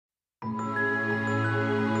Hey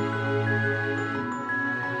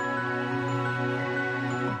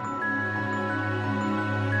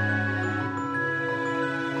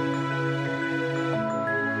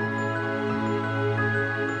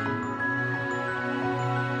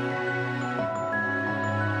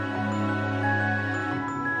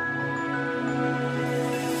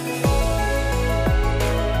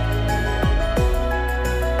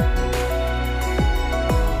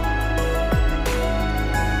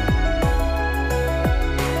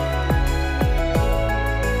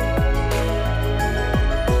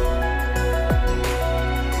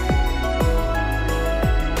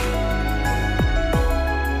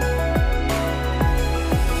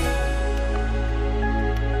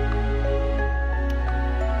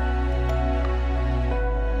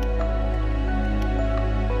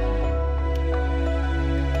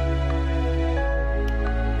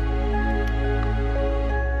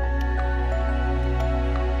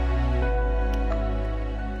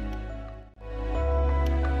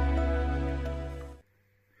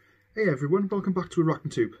everyone, welcome back to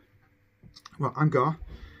ArachnoTube. Well, I'm Gar,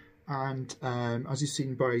 and as you've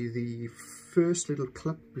seen by the first little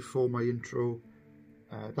clip before my intro,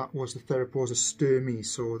 that was the Tarantula sturmy.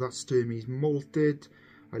 So that sturmy's molted.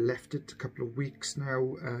 I left it a couple of weeks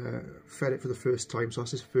now, fed it for the first time, so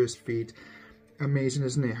that's his first feed. Amazing,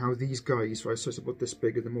 isn't it, how these guys, right, so it's about this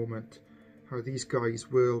big at the moment, how these guys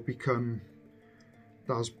will become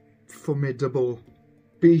those formidable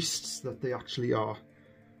beasts that they actually are.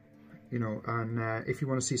 You know, and if you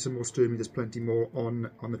want to see some more sturmy, there's plenty more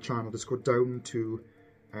on the channel. Just go down to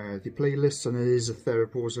the playlists, and there is a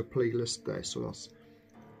Tarantula playlist there, so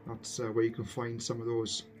that's where you can find some of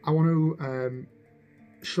those. I want to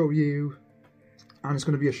show you, and it's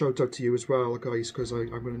going to be a shout out to you as well, guys, because I'm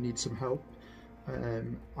going to need some help.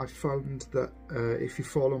 I found that if you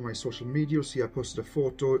follow my social media, you'll see I posted a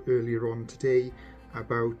photo earlier on today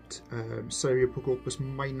about cyriopagopus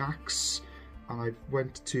minax. And I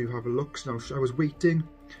went to have a look. Now, I was waiting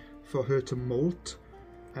for her to molt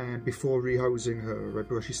before rehousing her, right,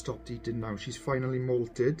 because she stopped eating now. She's finally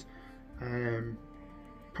molted,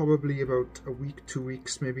 probably about a week, 2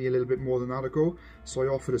 weeks, maybe a little bit more than that ago. So I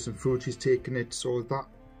offered her some food, she's taken it, so that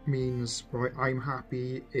means, right, I'm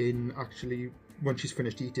happy in actually, when she's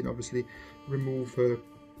finished eating, obviously, remove her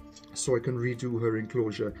so I can redo her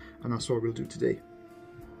enclosure, and that's what we'll do today.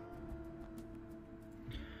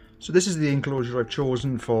 So this is the enclosure I've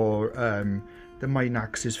chosen for the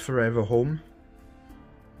Minax's forever home.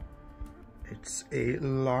 It's a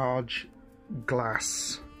large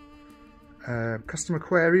glass custom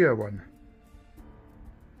aquaria one.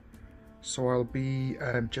 So I'll be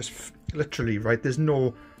just literally, right, there's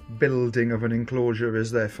no building of an enclosure,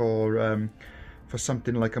 is there, for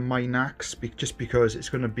something like a Minax, just because it's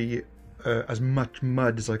going to be as much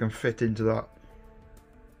mud as I can fit into that.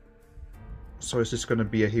 So it's just going to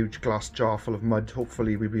be a huge glass jar full of mud.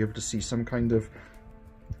 Hopefully we'll be able to see some kind of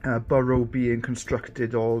burrow being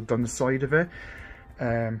constructed all down the side of it.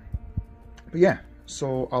 But yeah,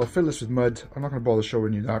 so I'll fill this with mud. I'm not going to bother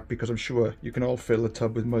showing you that because I'm sure you can all fill the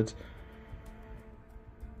tub with mud.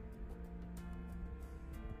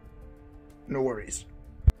 No worries.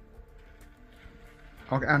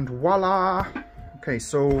 Okay, and voila! Okay,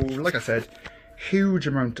 so like I said, huge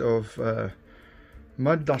amount of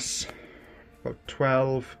mud. That's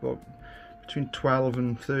about between 12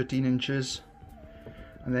 and 13 inches.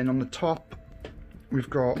 And then on the top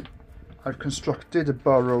I've constructed a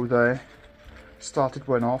burrow there, started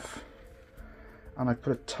one off, and I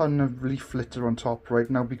put a ton of leaf litter on top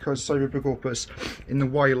right now, because cyriopagopus in the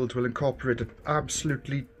wild will incorporate an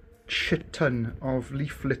absolutely shit ton of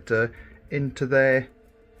leaf litter into their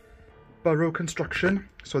burrow construction.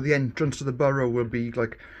 So the entrance to the burrow will be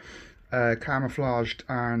like camouflaged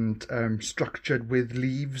and structured with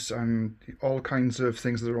leaves and all kinds of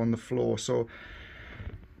things that are on the floor, so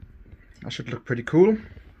that should look pretty cool.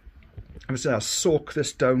 Obviously I'll soak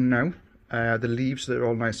this down now, the leaves, they're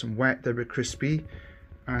all nice and wet, they're a bit crispy,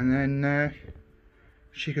 and then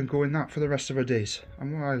she can go in that for the rest of her days,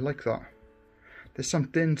 and I like that. There's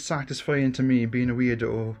something satisfying to me being a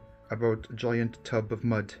weirdo about a giant tub of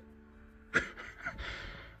mud.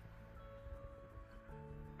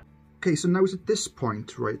 Okay, so now it's at this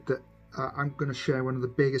point, right, that I'm going to share one of the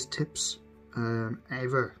biggest tips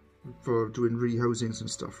ever for doing rehousings and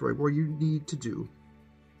stuff, right? What you need to do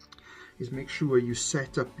is make sure you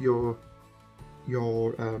set up your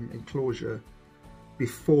enclosure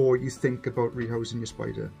before you think about rehousing your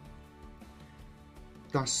spider.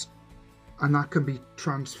 And that can be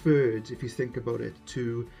transferred, if you think about it,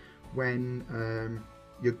 to when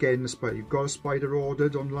you're getting a spider. You've got a spider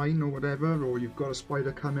ordered online or whatever, or you've got a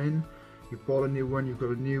spider come in, you've bought a new one, you've got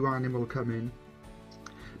a new animal come in.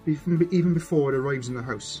 Even before it arrives in the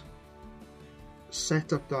house,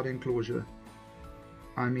 set up that enclosure.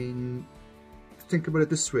 I mean, think about it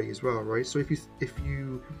this way as well, right? So if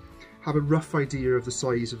you have a rough idea of the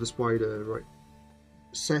size of the spider, right,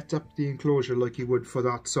 set up the enclosure like you would for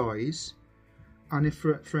that size. And if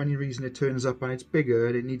for any reason it turns up and it's bigger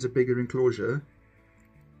and it needs a bigger enclosure,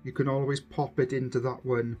 you can always pop it into that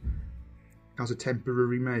one as a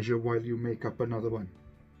temporary measure while you make up another one.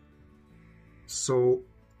 So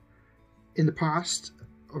in the past,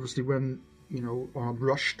 obviously when, you know, I'm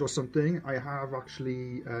rushed or something, I have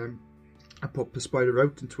actually I pop the spider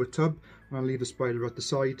out into a tub and I'll leave the spider at the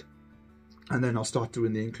side and then I'll start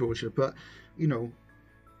doing the enclosure. But, you know,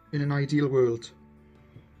 in an ideal world,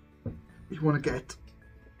 you want to get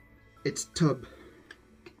its tub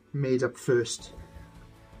made up first.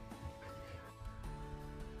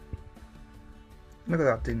 Look at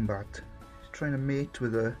that dingbat. He's trying to mate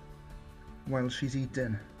with her while she's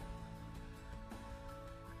eating.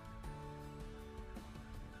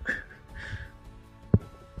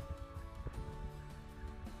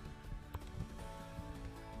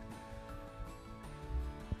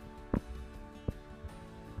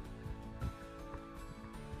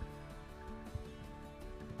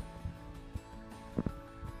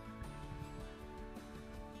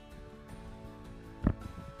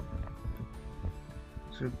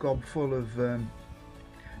 A gob full of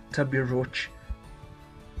tubby roach,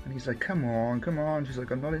 and he's like, come on, come on. She's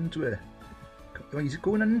like, I'm not into it. Oh, he's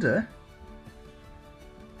going under.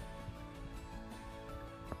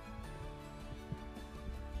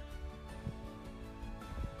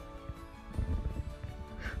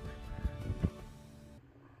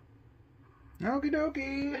 Okie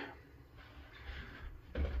dokie.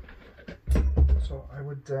 So I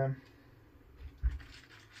would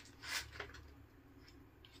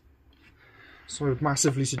So I would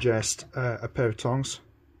massively suggest a pair of tongs,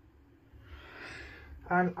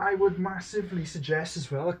 and I would massively suggest as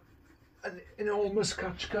well an enormous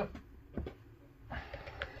catch cup.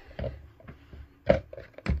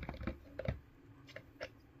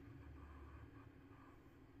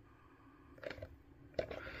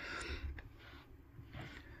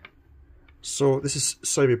 So this is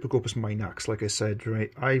Cyriopagopus minax, like I said,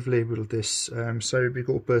 right? I've labelled this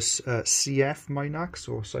Cyriopagopus CF minax,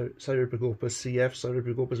 or Cyriopagopus CF,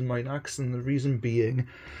 Cyriopagopus minax, and the reason being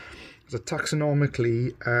is that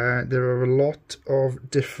taxonomically there are a lot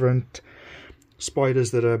of different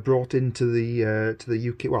spiders that are brought into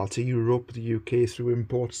the UK, well, to Europe, the UK, through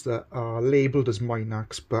imports that are labelled as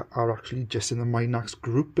minax, but are actually just in the minax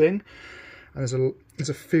grouping. And there's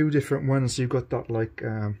a few different ones. So you've got that, like,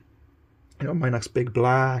 you know, minax big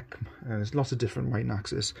black, and there's lots of different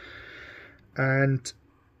minaxes, and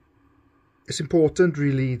it's important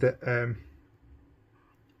really that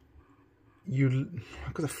you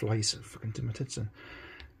look at the flies fucking timotitson.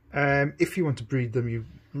 If you want to breed them, you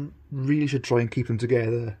really should try and keep them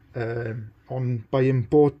together by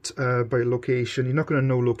import, by location. You're not going to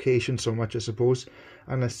know location so much, I suppose,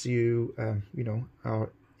 unless you you know, are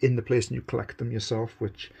in the place and you collect them yourself,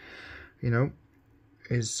 which, you know,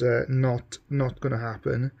 is not going to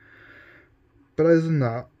happen. But other than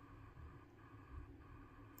that,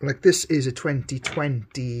 like, this is a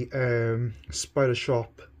 2020 Spider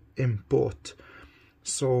Shop import,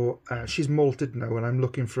 so she's molted now and I'm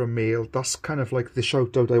looking for a male. That's kind of like the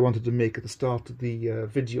shout out I wanted to make at the start of the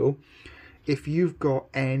video. If you've got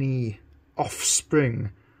any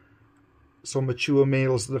offspring, so mature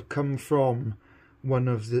males that have come from one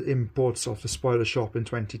of the imports of the Spider Shop in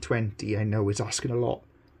 2020, I know it's asking a lot,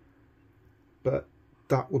 but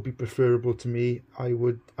that would be preferable to me. I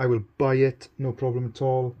will buy it, no problem at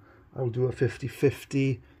all. I'll do a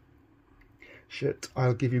 50-50. Shit,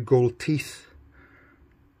 I'll give you gold teeth,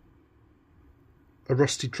 a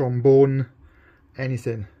rusty trombone,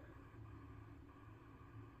 anything.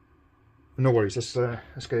 No worries, let's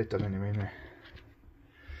get it done anyway.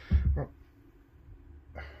 Well,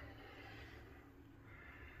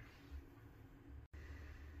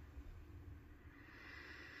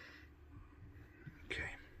 okay.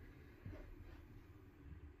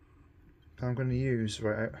 I'm going to use,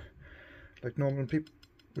 right, like normal people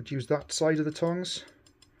would use that side of the tongs.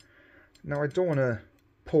 Now I don't want to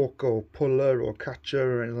poke or pull her or catch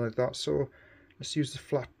her or anything like that, so let's use the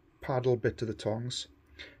flat paddle bit of the tongs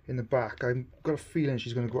in the back. I've got a feeling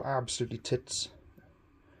she's going to go absolutely tits.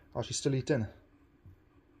 Oh, she's still eating.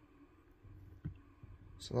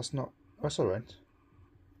 So that's alright.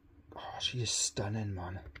 Oh, she is stunning,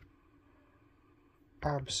 man.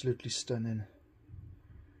 Absolutely stunning.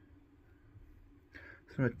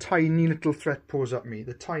 threw a tiny little threat pose at me,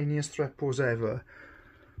 the tiniest threat pose ever.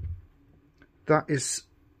 That is...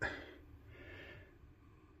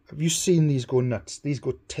 Have you seen these go nuts? These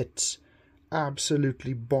go tits.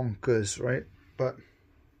 Absolutely bonkers, right? But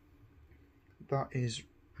that is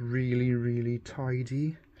really, really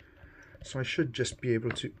tidy. So I should just be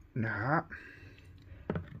able to... Nah.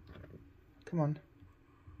 Come on.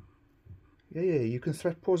 Yeah, you can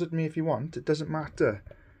threat pose at me if you want. It doesn't matter.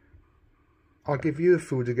 I'll give you the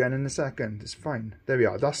food again in a second. It's fine. There we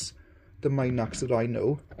are. That's the minax that I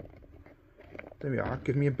know. There we are.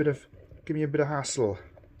 Give me a bit of hassle.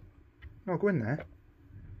 No, go in there.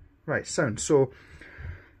 Right, sound. So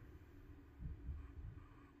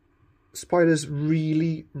spiders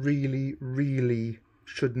really, really, really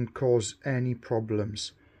shouldn't cause any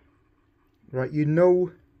problems. Right, you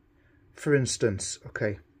know, for instance,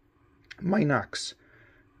 okay, minax,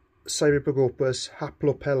 cyriopagopus,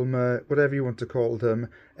 haplopelma, whatever you want to call them,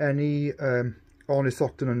 any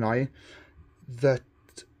ornithoctoni that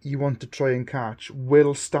you want to try and catch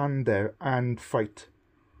will stand there and fight.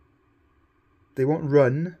 They won't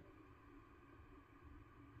run.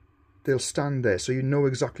 They'll stand there, so you know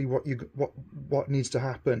exactly what needs to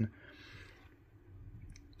happen.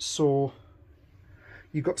 So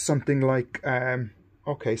you got something like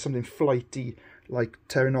okay, something flighty like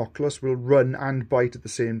Tarantula will run and bite at the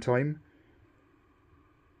same time.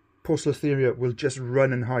 Poecilotheria will just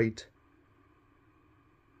run and hide.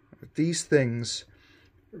 These things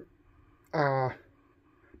are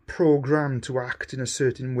programmed to act in a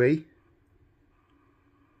certain way.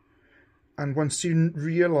 And once you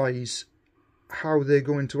realise how they're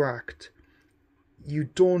going to act, you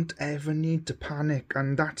don't ever need to panic,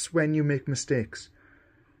 and that's when you make mistakes.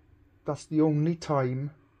 That's the only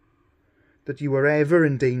time that you are ever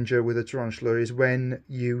in danger with a tarantula, is when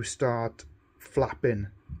you start flapping.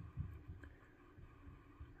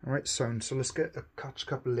 Alright, sound. So let's get a catch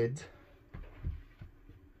cup lid.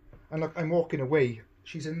 And look, I'm walking away.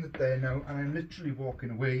 She's in there now, and I'm literally walking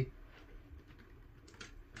away.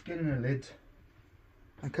 Getting a lid.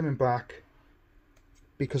 I'm coming back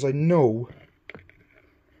because I know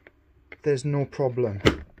there's no problem.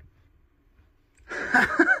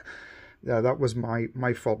 Yeah, that was my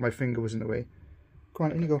fault. My finger was in the way. Go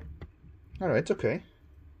on, in you go. Alright, okay.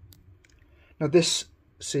 Now this,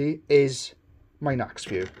 see, is minax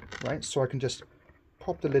view, right? So I can just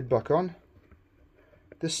pop the lid back on.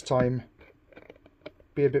 This time,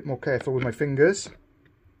 be a bit more careful with my fingers.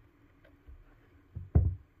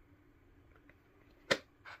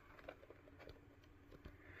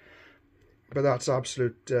 But that's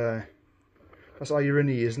absolute, that's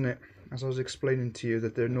irony, isn't it? As I was explaining to you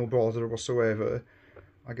that there's no bother whatsoever,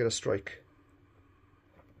 I get a strike.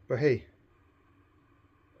 But hey,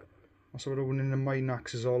 that's what owning a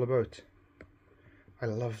minax is all about. I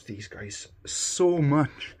love these guys so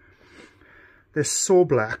much. They're so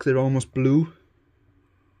black, they're almost blue.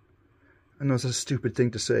 I know it's a stupid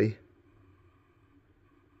thing to say,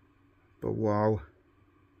 but wow.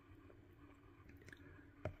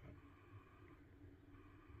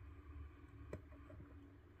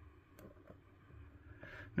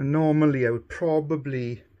 Now, normally I would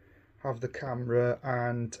probably have the camera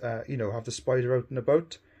and you know, have the spider out and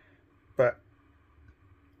about, but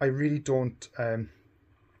I really don't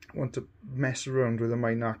want to mess around with a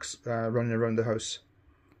minax running around the house.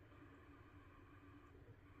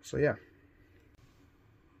 So yeah.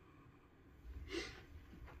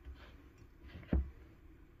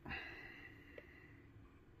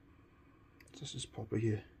 This is proper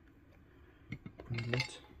here.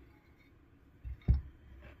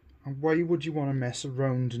 And why would you want to mess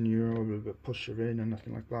around and you push her in and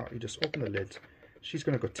nothing like that? You just open the lid. She's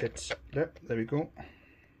going to go tits. There we go.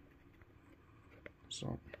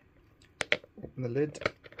 So, open the lid.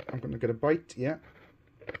 I'm going to get a bite, yeah.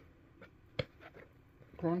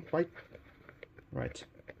 Come on, bite. Right.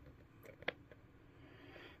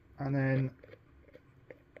 And then,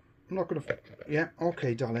 I'm not going to... Yeah,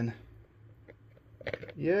 okay, darling.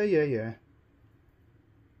 Yeah.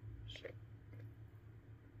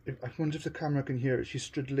 I wonder if the camera can hear it. She's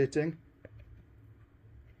stridulating.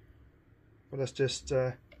 But let's just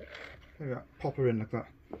there we go, pop her in like that.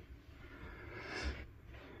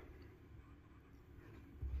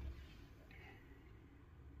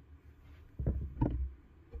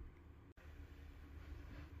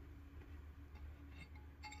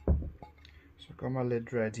 So I've got my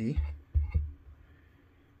lid ready.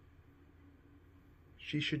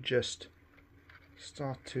 She should just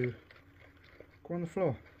start to go on the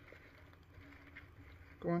floor.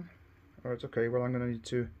 Go on. Oh, it's okay. Well, I'm going to need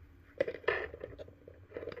to...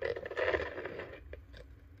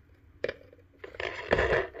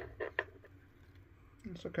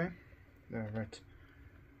 It's okay. Yeah, right.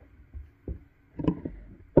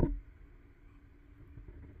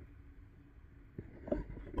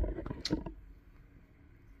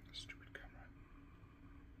 Stupid camera.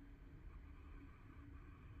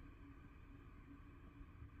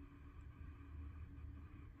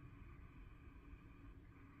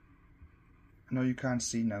 I know you can't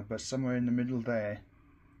see now, but somewhere in the middle there,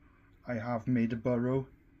 I have made a burrow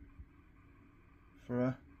for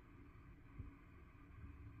her.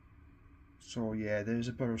 So yeah, there's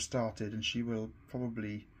a burrow started, and she will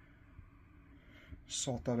probably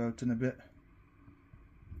sort that out in a bit.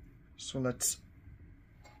 So let's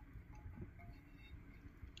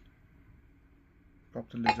pop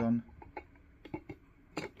the lid on.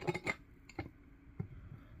 And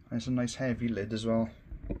it's a nice heavy lid as well,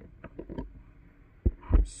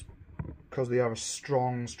 because they are a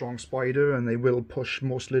strong spider and they will push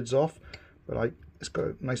most lids off, but it's got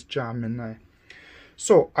a nice jam in there.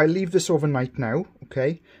 So I leave this overnight now.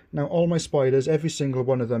 Okay, now all my spiders, every single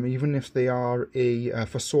one of them, even if they are a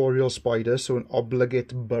fossorial spider, so an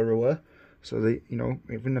obligate burrower, so they, you know,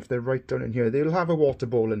 even if they're right down in here, they'll have a water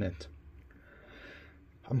bowl in it.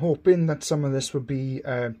 I'm hoping that some of this will be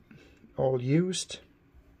all used.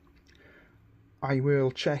 I will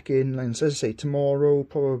check in, and as I say, tomorrow,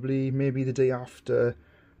 probably, maybe the day after,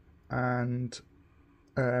 and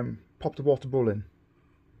pop the water bowl in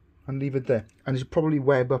and leave it there. And it's probably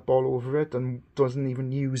web up all over it and doesn't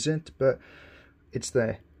even use it, but it's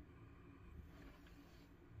there.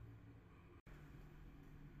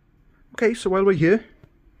 Okay, so while we're here,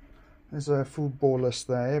 there's a food bolus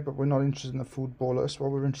there, but we're not interested in the food bolus.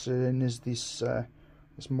 What we're interested in is this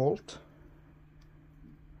malt.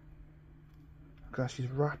 Look, she's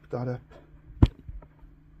wrapped that up.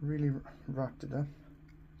 Really wrapped it up.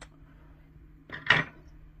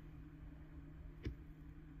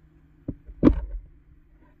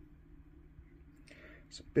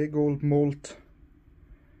 It's a big old malt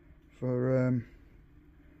for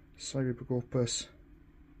cyriopagopus.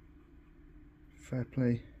 Fair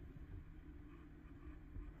play.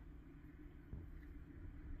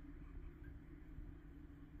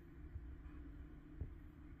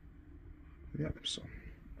 Yep,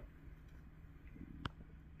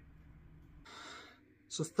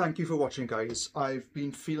 so thank you for watching, guys. I've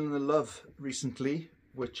been feeling the love recently,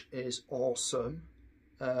 which is awesome.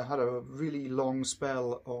 Had a really long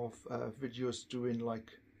spell of videos doing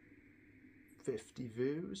like 50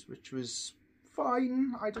 views, which was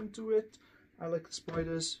fine. I don't do it. I like the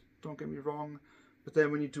spiders, don't get me wrong. But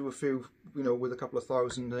then when you do a few, you know, with a couple of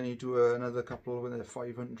thousand, then you do another couple with the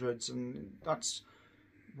 500s, and that's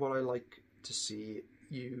what I like to see.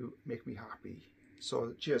 You make me happy.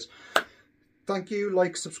 So cheers. Thank you,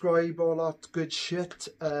 like, subscribe, all that good shit.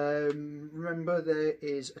 Remember, there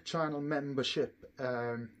is a channel membership,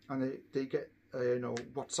 and they get you know,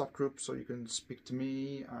 WhatsApp groups, so you can speak to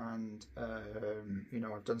me, and you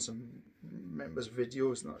know, I've done some members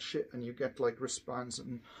videos and that shit, and you get like wristbands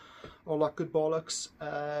and all that good bollocks.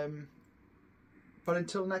 But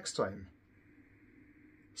until next time,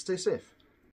 stay safe.